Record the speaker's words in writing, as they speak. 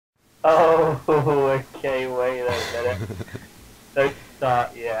Oh, okay, wait a minute. Don't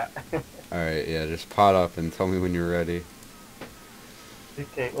start yet. Alright, yeah, just pot up and tell me when you're ready.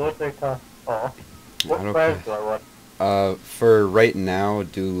 Okay, autocast off. I What don't prayers care. do I want? For right now,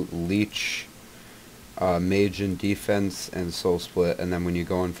 do Leech, Mage and Defense, and Soul Split, and then when you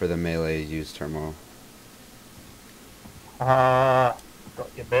go in for the melee, use Turmoil. Ah, got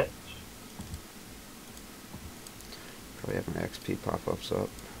your bitch. Probably have my XP pop-ups up.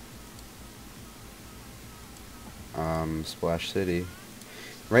 Splash City.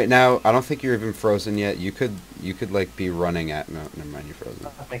 Right now, I don't think you're even frozen yet. You could like be running at. No, never mind, you're frozen. I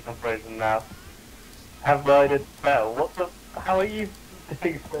think I'm frozen now. Have loaded spell. What the? How are you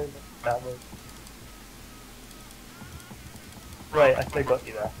doing so much damage? Right, I still got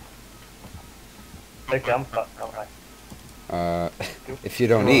you there. Okay, I'm fucked, aren't I? Uh, You, if you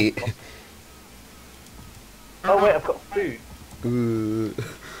don't you are. eat. Oh wait, I've got food. Ooh.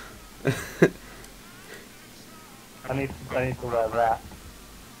 I need to wear that.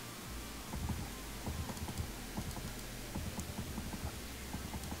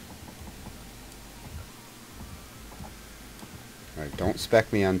 Alright, don't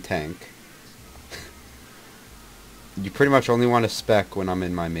spec me on tank. You pretty much only want to spec when I'm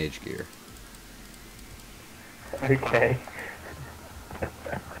in my mage gear. Okay.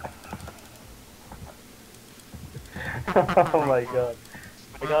 Oh my god.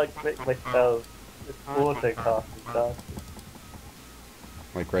 I can't click my spells. It's autocast and stuff.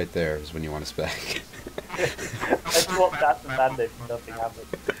 Like right there is when you want to spec. I swapped out the band-aid and nothing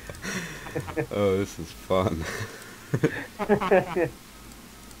happened. Oh, this is fun.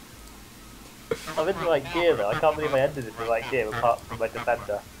 I'm in the right gear though. I can't believe I ended in the right gear apart from my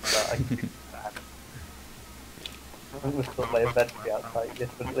defender. But I can do that. I just thought my inventory out quite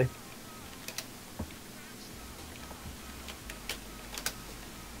differently.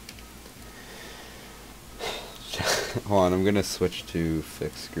 Hold on, I'm gonna switch to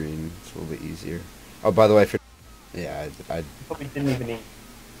fixed screen. It's a little bit easier. Oh, by the way, yeah, I Probably didn't even eat.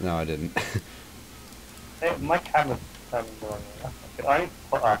 no, I didn't. Hey, my camera's turning the wrong way. I need to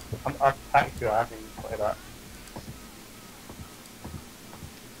put up. I'm actually I haven't even put it up.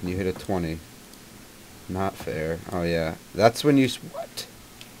 You hit a 20. Not fair. Oh yeah, that's when you what?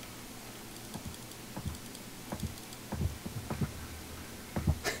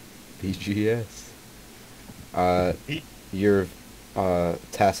 BGS. Uh, your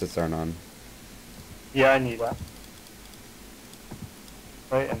tacits aren't on. Yeah, I knew that.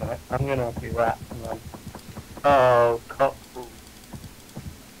 Wait a minute. I'm gonna do that and then. Oh, cop.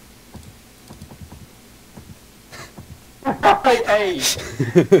 I ate!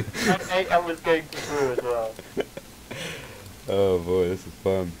 I ate, I was going through as well. Oh boy, this is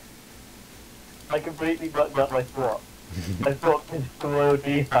fun. I completely fucked up my swap. I swapped into the Royal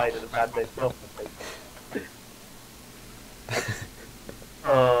D-side of the band-aid swap.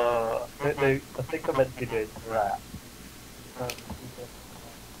 I think I meant to be doing that.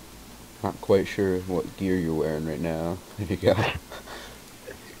 Not quite sure what gear you're wearing right now. There you go.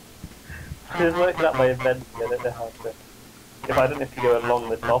 Just working out my inventory, I don't know how to... If I don't know if you go along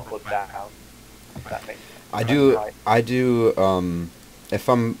the top or down, if that makes sense. I do, if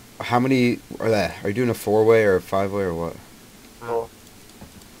I'm, how many, are you doing a 4-way or a 5-way or what? Or,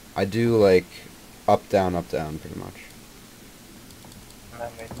 I do, like, up, down, pretty much.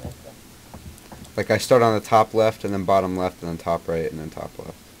 that makes no sense. Like, I start on the top left, and then bottom left, and then top right, and then top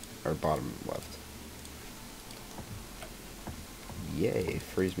left. Or bottom left. Yay,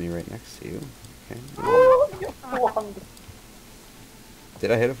 freeze me right next to you. Okay. Oh, you're 400.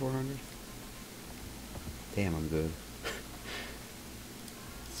 Did I hit a 400? Damn, I'm good.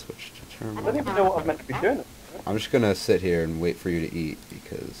 Switch to I terminal. don't even know what I'm meant to be doing. I'm just gonna sit here and wait for you to eat,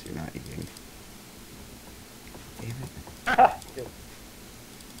 because you're not eating. Damn it. Good.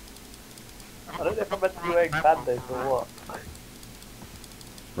 I don't know if I'm meant to be wearing band-aids or what.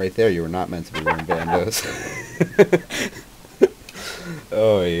 Right there, you were not meant to be wearing bandos.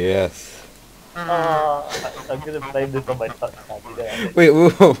 Oh, yes. I'm gonna blame this on my touchpad, you know. Wait, whoa,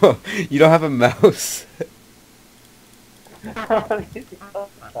 whoa, whoa. You don't have a mouse? I'm using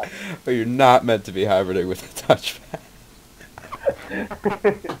touchpad. Oh, you're not meant to be hibernating with a touchpad.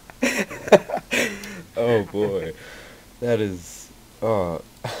 Oh, boy. That is... Oh.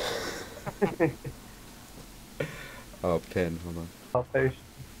 Oh, pin, hold on. Oh, potion.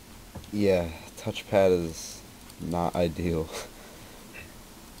 Yeah, touchpad is not ideal.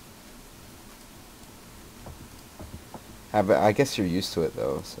 But I guess you're used to it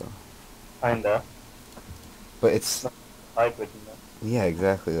though, so. Kinda. But it's Hybrid, you know. yeah,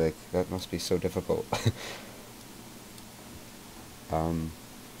 exactly. Like that must be so difficult. Um,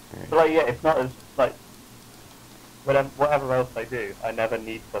 But like, yeah, it's not as like whatever else I do, I never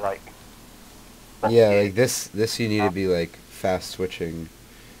need to like. Yeah, like this you need to be like fast switching.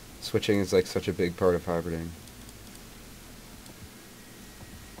 Switching is like such a big part of hybriding.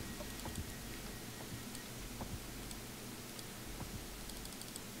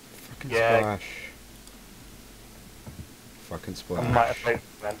 Fucking Yeah. splash. Fucking I might have splash. played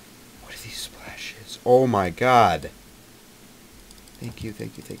them. What are these splashes? Oh my god. Thank you,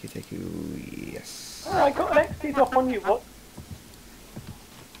 thank you, thank you, thank you. Yes. Oh, I got an XP drop on you. What?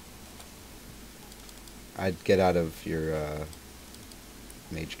 I'd get out of your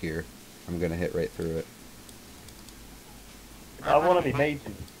mage gear. I'm gonna hit right through it. I want to be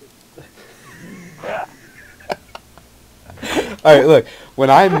magen. Alright, look. When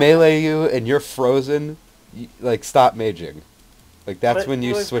I melee you and you're frozen, like, stop maging. Like, that's But when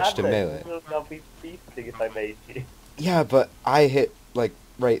you always switch had to this. melee. I'll be feasting if I made you. Yeah, but I hit, like,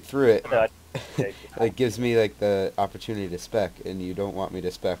 right through it. No, okay. Like, gives me, like, the opportunity to spec, and you don't want me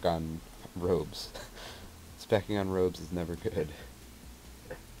to spec on robes. Specking on robes is never good.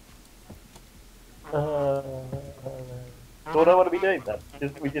 So what do I want to be doing then?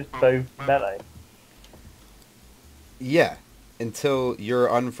 We just both melee. Yeah, until you're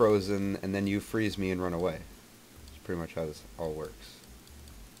unfrozen, and then you freeze me and run away. That's pretty much how this all works.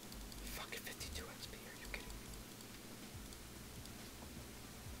 Fucking 52 XP, are you kidding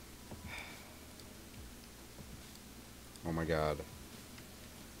me? Oh my god.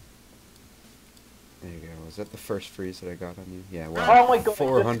 There you go. Was that the first freeze that I got on you? Yeah, wow. Oh my god,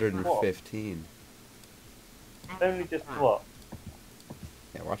 415. Only just what?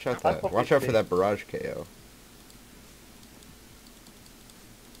 Yeah, watch out I that. thought Watch we'd out for see. that barrage KO.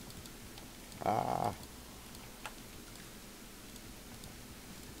 Ah.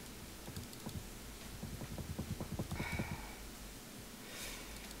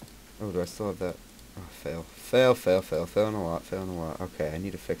 Oh, do I still have that? Oh, fail. Fail, fail, fail. Failing a lot, failing a lot. Okay, I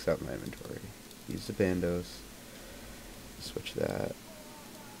need to fix out my inventory. Use the bandos. Switch that.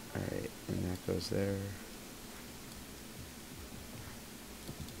 Alright, and that goes there.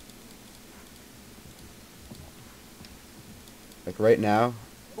 Like right now.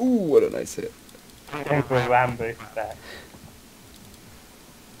 Ooh, what a nice hit. Going for a Rambo stack.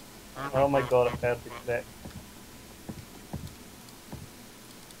 Oh my god, I failed to click.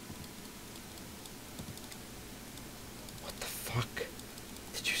 What the fuck?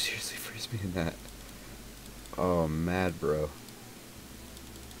 Did you seriously freeze me in that? Oh, mad bro.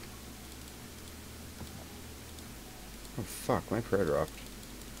 Oh fuck, my prayer dropped.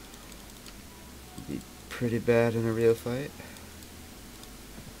 Be pretty bad in a real fight.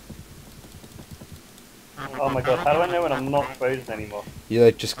 Oh my god, how do I know when I'm not frozen anymore? You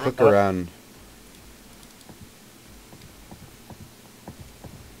like just click around.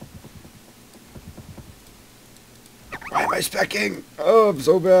 Why am I specking? Oh, I'm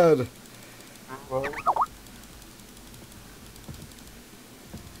so bad. Well,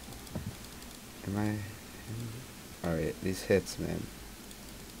 Am I? Alright, these hits, man.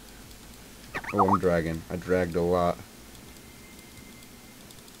 Oh, I'm dragging. I dragged a lot.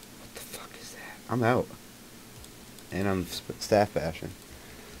 What the fuck is that? I'm out. And I'm staff bashing.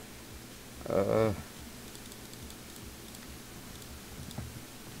 oh,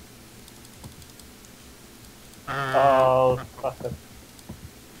 fucker.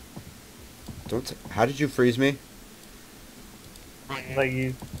 Don't. How did you freeze me? Like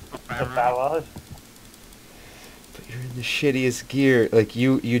you, the barrage. But you're in the shittiest gear. Like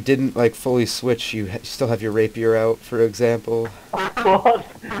you didn't like fully switch. You still have your rapier out, for example. What?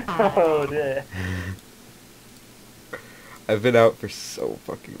 Oh dear. I've been out for so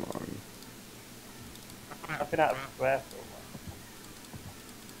fucking long. I've been out of square for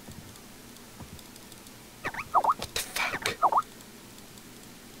a What the fuck?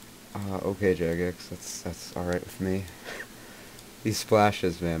 Okay, Jagex, that's all right with me. These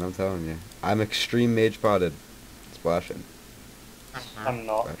splashes, man, I'm telling you. I'm extreme mage potted. Splashing. while. I'm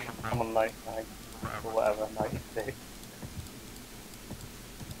not. I'm on 99 or whatever, 96.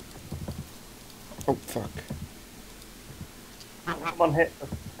 Oh fuck. Come on, hit.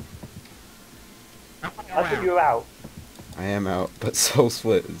 I thought you were out. I am out, but Soul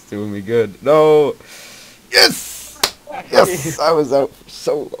Split is doing me good. No! Yes! Yes! I was out for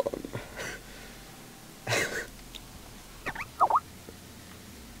so long.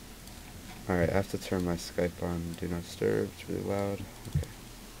 Alright, I have to turn my Skype on Do Not Disturb. It's really loud. Okay.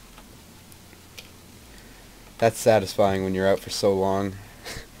 That's satisfying when you're out for so long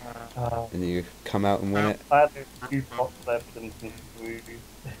and you come out and win it. I had 2 pots left and some food.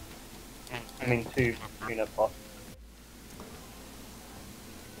 I mean 2 tuna pots.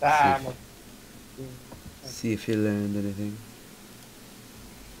 Ah, See if you learned anything.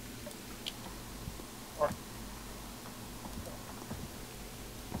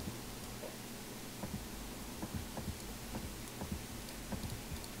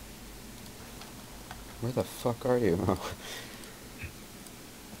 Where the fuck are you?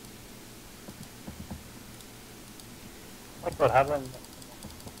 what happened?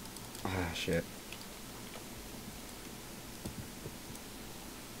 Ah, shit.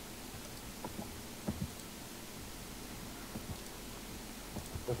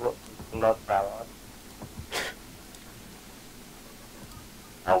 There's lots of blood power.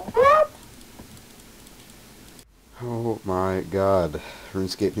 Oh, what? Oh my god.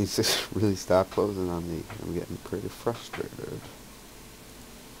 RuneScape needs to really stop closing on me. I'm getting pretty frustrated.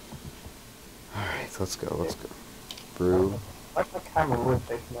 Alright, let's go, let's go. Brew. Why the camera always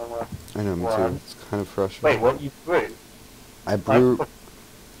facing my way? I know, me too. It's kind of frustrating. Wait, what you brew? I brew...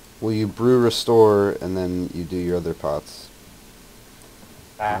 Well, you brew, restore, and then you do your other pots.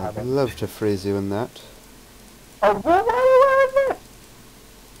 I'd love to phrase you in that. Oh, where is this?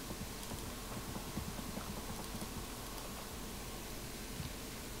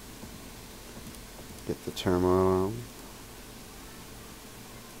 Get the turmoil on.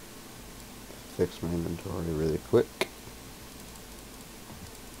 Fix my inventory really quick.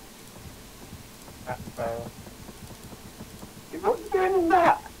 What are you doing in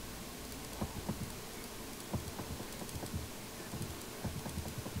that?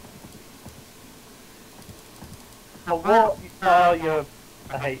 Oh, what? Oh, you're...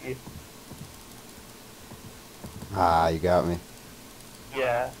 I hate you. Ah, you got me.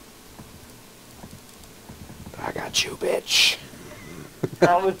 Yeah. I got you, bitch.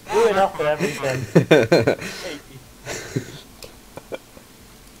 I was doing up and everything. I hate you.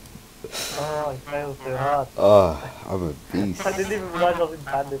 Oh, I failed so hard. Oh, I'm a beast. I didn't even realize I was in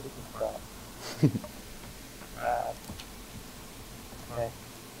bandit at the start. Okay.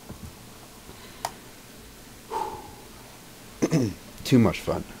 Too much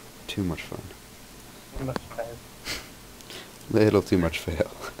fun. Too much fun. Too much fail. Little too much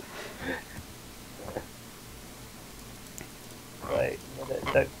fail. Right.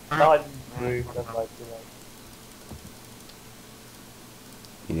 Don't start through stuff like that.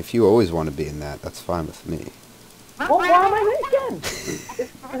 I mean, if you always want to be in that, that's fine with me. What? Why am I in it again?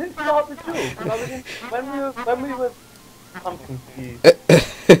 It's not the truth. I was in, when we were, I'm confused.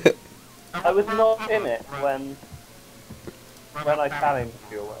 I was not in it when I challenged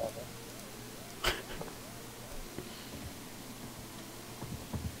you or whatever.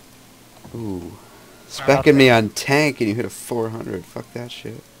 Ooh. Specking me on tank and you hit a 400. Fuck that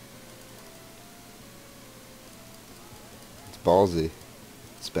shit. It's ballsy.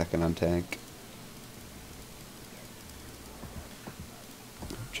 Specking on tank.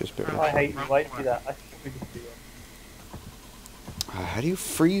 Just barely. I hate you. Why do you do that? I should do it. How do you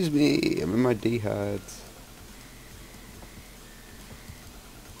freeze me? I'm in my dehyds.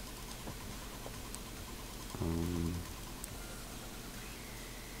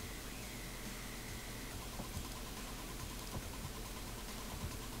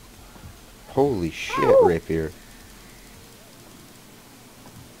 Holy shit, rapier.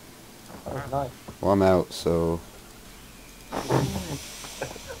 That was nice. Well, I'm out, so...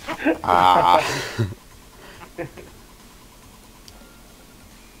 Ah!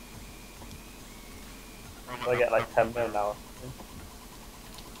 I get like 10 mil now.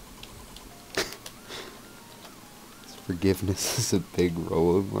 Forgiveness is a big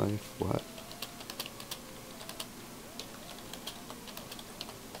role in life. What?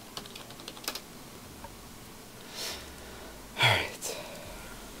 Alright.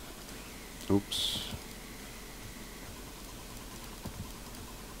 Oops.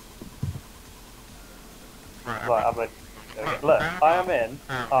 Right, I'm ready. Okay, look, I am in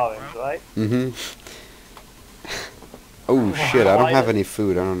orange, right? Mm-hmm. Oh shit, I don't have any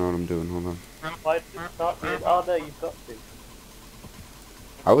food. I don't know what I'm doing. Hold on. Why did you start with... Oh no, you've got to.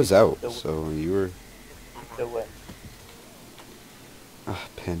 I was out, so you were... You still win. Ah,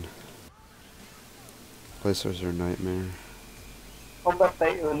 pin. Placers are a nightmare. Combat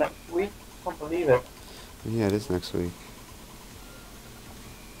beta next week? Can't believe it. Yeah, it is next week.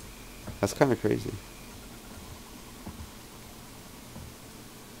 That's kind of crazy.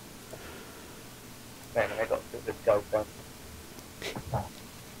 Man, I got to this go down.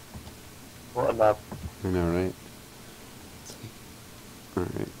 What a love. I know, right?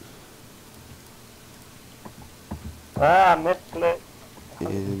 Alright. Ah, misclick.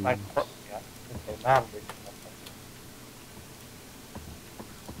 And... Okay, now I'm doing something.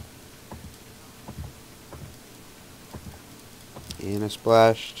 And I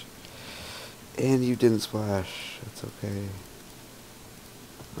splashed. And you didn't splash. That's okay.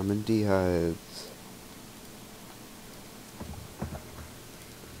 I'm in D-hides.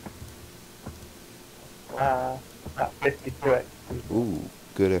 At 52 XP. Ooh,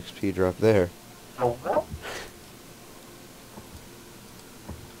 good XP drop there. Oh, what?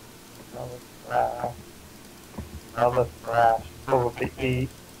 Another crash. Another crash. Probably eat.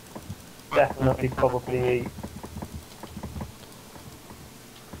 Definitely probably eat.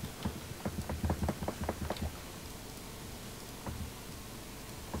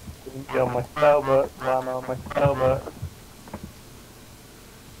 Didn't get on my spellbook. Why am I on my spellbook?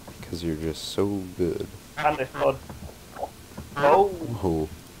 Because you're just so good. And I thought, oh, Whoa.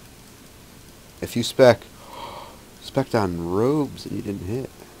 If you spec on robes and you didn't hit.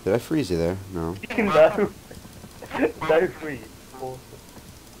 Did I freeze you there? No. no, no freeze. Awesome.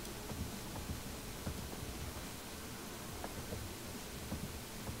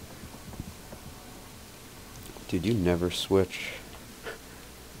 Dude, you never switch.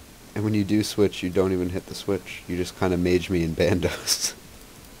 And when you do switch, you don't even hit the switch. You just kind of mage me in bandos.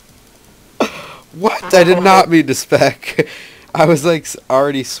 What? I did not mean to spec. I was like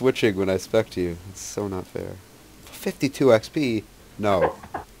already switching when I spec'd you. It's so not fair. 52 XP? No.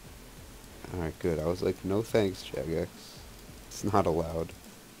 Alright, good. I was like, no thanks, Jagex. It's not allowed.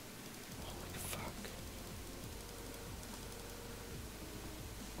 Holy fuck.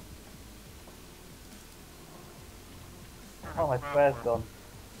 Oh, my square's gone.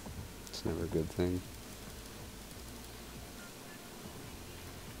 It's never a good thing.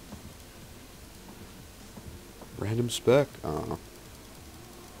 Random spec? Oh.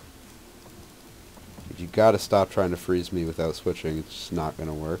 Dude, you gotta stop trying to freeze me without switching. It's just not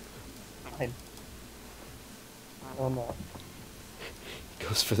gonna work. Fine. Oh no. He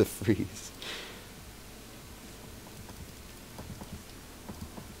goes for the freeze.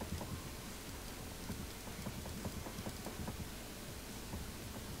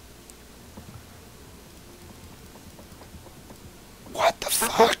 What the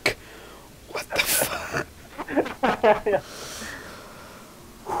fuck? What the fuck?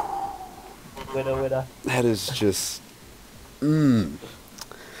 Winner. That is just... Mmm.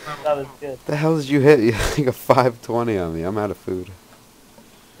 That was good. The hell did you hit? You like a 520 on me. I'm out of food.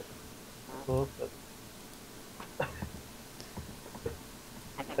 Awesome.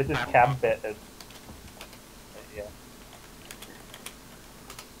 I just camp it and yeah.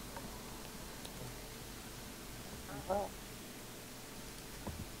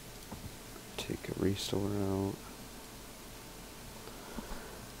 Take a restore out.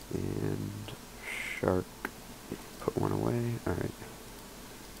 And shark. Put one away. Alright.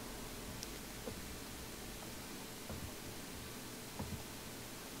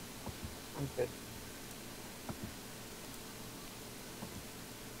 I'm good.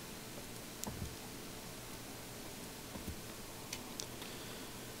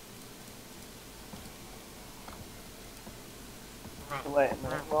 Wait a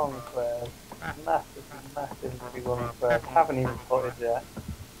minute, wrong squares. Massively wrong squares. Haven't even spotted yet.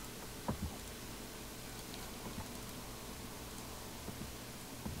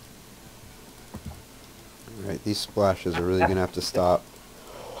 Alright, these splashes are really gonna have to stop.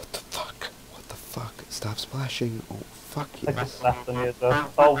 What the fuck? What the fuck? Stop splashing. Oh, fuck I just yes. splashed on you as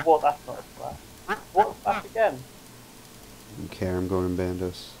well. Oh, what? That's not a splash. What splash again? I don't care, I'm going in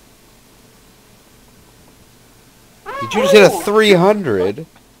bandos. Did you just hit a 300?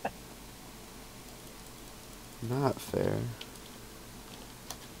 Not fair.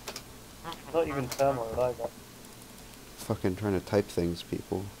 Not even thermal either. Fucking trying to type things,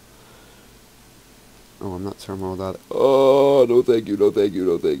 people. Oh, I'm not turmoiled out. Oh, no thank you, no thank you,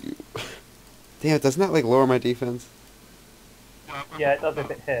 no thank you. Damn, doesn't that like lower my defense? Yeah, it does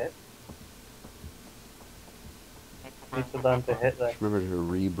if it hits. Need to learn to hit there. Remember to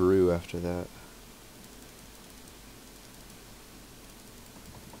rebrew after that.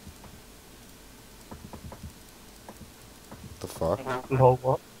 The fuck? Lol,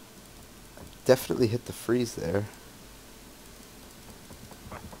 what? Definitely hit the freeze there.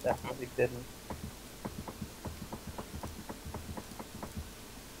 Definitely didn't.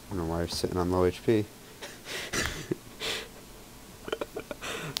 I don't know why you're sitting on low HP.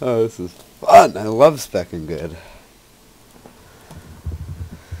 Oh, this is fun. I love specking good.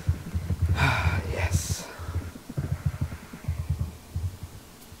 Yes.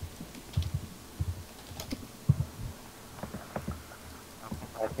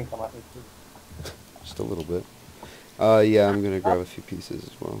 I think I might need to. Just a little bit. Yeah, I'm gonna grab a few pieces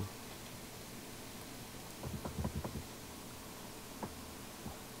as well.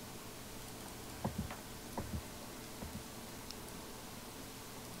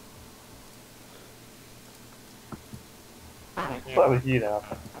 thought it was you then. I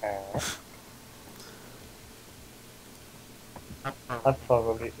was like, I'd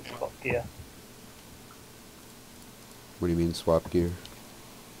probably just got gear. What do you mean swap gear?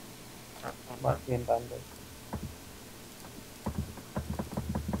 Might be in bandit.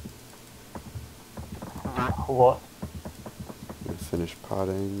 What? I'm gonna finish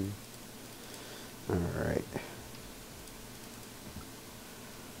potting. Alright.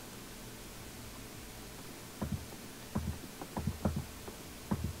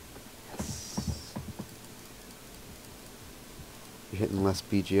 Yes. You're hitting less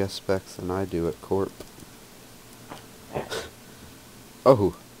BGS specs than I do at Corp.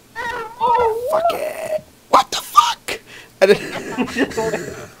 Oh. Oh, Fuck it! What the fuck? I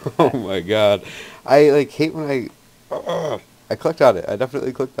didn't. Oh my god. I like hate when I clicked on it. I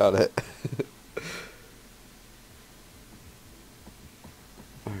definitely clicked on it.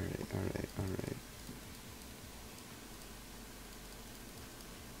 Alright, alright, alright.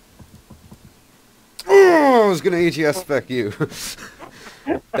 Oh, I was gonna AGS spec you.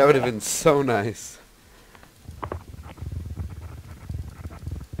 That would have been so nice. I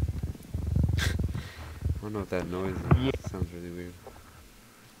don't know what that noise is. Yeah. It sounds really weird.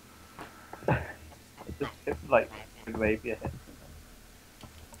 Just hit, like, wave your hit.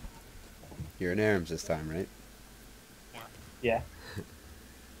 You're in ARMS this time, right? Yeah.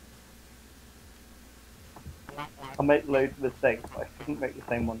 I make loads of mistakes, but I shouldn't make the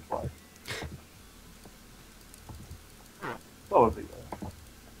same one twice. Probably though.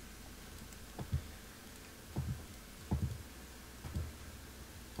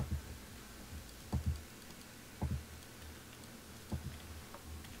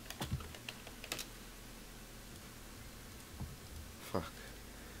 Fuck.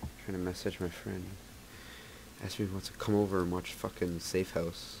 Trying to message my friend. Asked me if he wants to come over and watch fucking Safe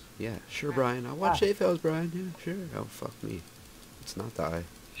House. Yeah, sure, Brian. I'll watch Safe House, Brian. Yeah, sure. Oh, fuck me. Let's not die.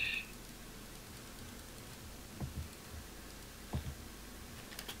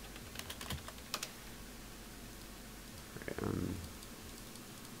 Alright,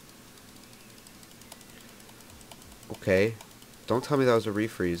 okay. Don't tell me that was a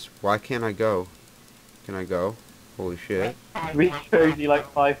refreeze. Why can't I go? Can I go? Holy shit. We showed you like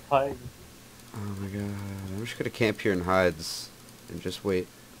 5 times. Oh my god. I'm just gonna camp here in hides and just wait.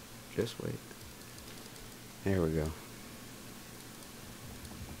 Just wait. There we go.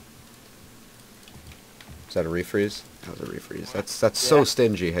 Is that a refreeze? That was a refreeze. That's so Yeah.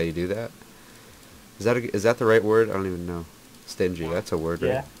 stingy how you do that. Is that the right word? I don't even know. Stingy. That's a word,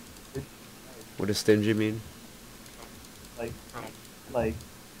 right? Yeah. What does stingy mean? Like,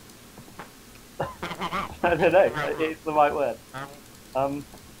 I don't know, it's the right word.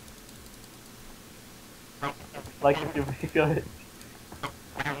 Like if you're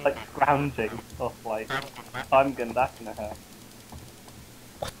like scrounging off like, I'm going back in a hair.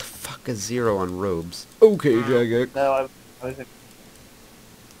 What the fuck is 0 on robes? Okay, Jagex. No, I was in.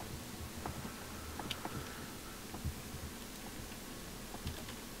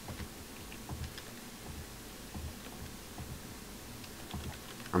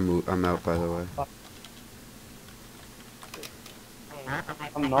 I'm out, by the way.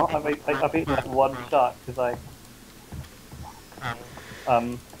 I'm not. I beat like one shot because I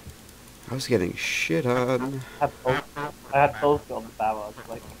was getting shit on. I had bolster on the barrel. I was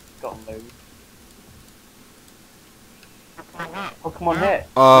like got loads. Oh come on, hit!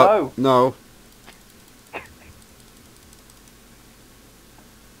 No. No.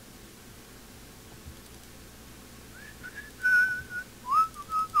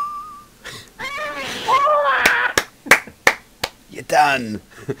 You're done.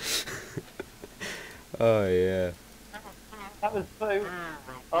 Oh yeah. That was so